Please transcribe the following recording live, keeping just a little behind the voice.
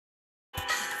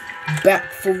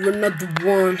Back for another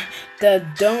one.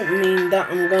 That don't mean that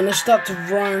I'm gonna start to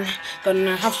run.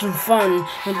 Gonna have some fun.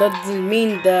 And that doesn't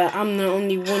mean that I'm the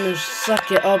only one who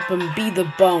suck it up and be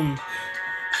the bum.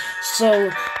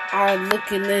 So I'm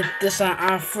looking at this, I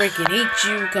freaking hate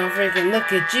you, can't freaking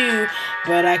look at you,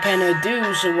 but I kinda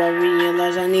do, so I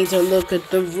realize I need to look at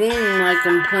the room like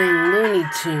I'm playing Looney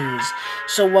Tunes.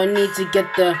 So I need to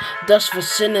get the dust for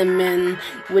cinnamon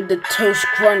with the toast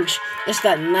crunch. It's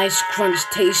that nice crunch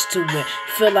taste to it.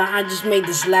 Feel like I just made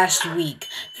this last week.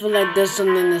 Feel like there's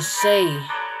something to say.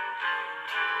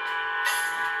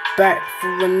 Back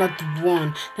for another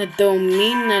one. That don't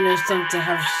mean that it's time to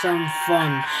have some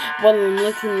fun. Well, I'm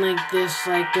looking like this,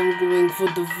 like I'm going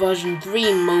for the version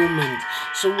 3 moment.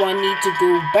 So I need to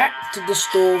go back to the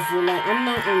store for like I'm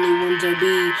not only one to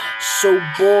be so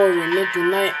boring,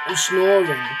 looking like I'm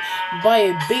snoring.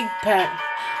 Buy a big pack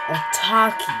of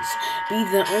Takis. Be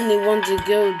the only one to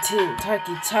go to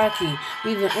Taki.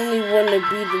 Be the only one to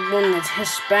be the one that's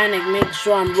Hispanic. Make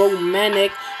sure I'm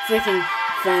romantic. Freaking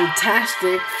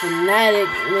fantastic, fanatic,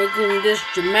 making this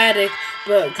dramatic,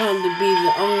 but come to be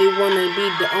the only one to be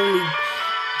the only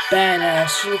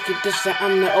badass. Look at this,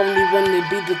 I'm the only one to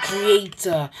be the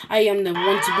creator. I am the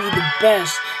one to be the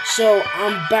best. So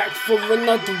I'm back for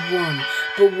another one.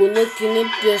 But we're looking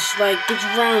at this like it's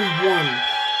round 1.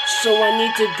 So I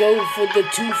need to go for the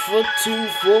 2-for-2,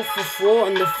 4-for-4,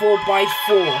 and the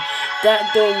 4x4.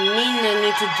 That don't mean I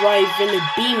need to drive in a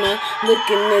Beamer.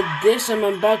 Looking at this, I'm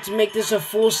about to make this a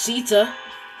 4-seater.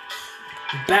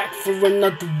 Back for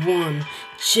another one.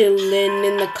 Chilling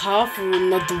in the car for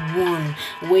another one.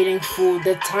 Waiting for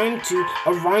the time to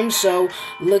arrive, so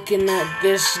looking at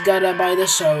this, gotta buy the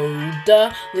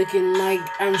soda. Looking like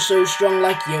I'm so strong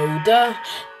like Yoda.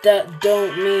 That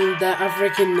don't mean that I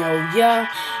freaking know ya.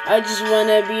 I just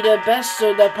wanna be the best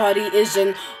so the party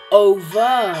isn't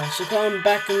over. So come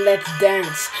back and let's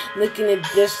dance. Looking at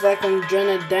this like I'm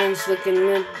trying to dance. Looking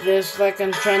at this like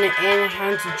I'm trying to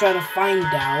enhance and try to find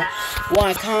out. Well,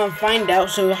 I can't find out,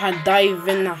 so I dive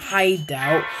in the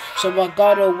hideout. So I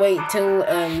gotta wait till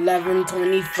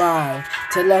 11:25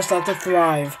 till I start to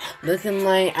thrive. Looking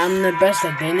like I'm the best,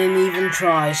 I didn't even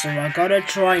try. So I gotta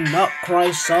try not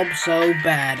cry so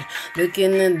bad.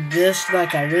 Looking at this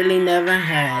like I really never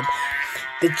had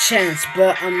the chance,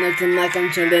 but I'm looking like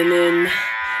I'm chilling in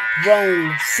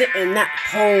Rome, sitting at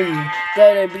home.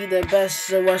 Gotta be the best,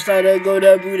 so I started go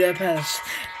to Budapest.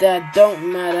 That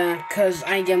don't matter, cause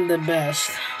I am the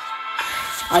best.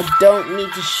 I don't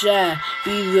need to share,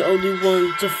 be the only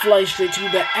one to fly straight to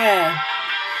the air.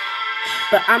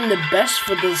 But I'm the best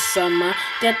for the summer.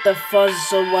 Get the fuzz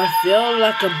so I feel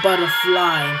like a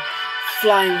butterfly.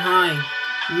 Flying high,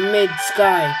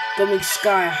 mid-sky, going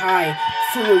sky high.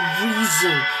 For a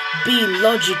reason, be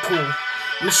logical,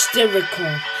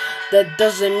 mysterical. That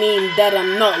doesn't mean that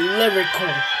I'm not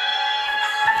lyrical.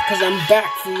 Cause I'm back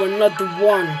for another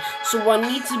one. So I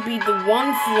need to be the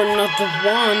one for another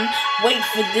one. Wait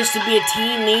for this to be a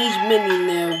teenage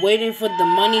millionaire. Waiting for the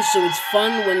money so it's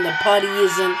fun when the party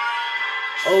isn't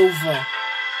over.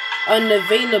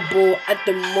 Unavailable at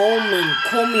the moment.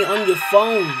 Call me on your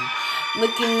phone.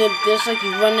 Looking at this like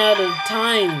you run out of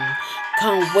time.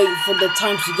 Can't wait for the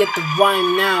time to get the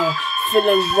rhyme now.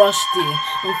 Feeling rusty.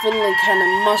 I'm feeling kinda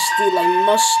musty like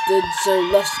mustard. So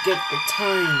let's get the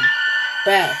time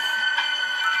back.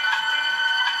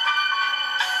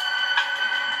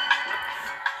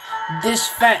 This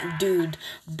fat dude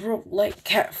broke like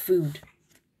cat food.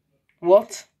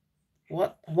 What?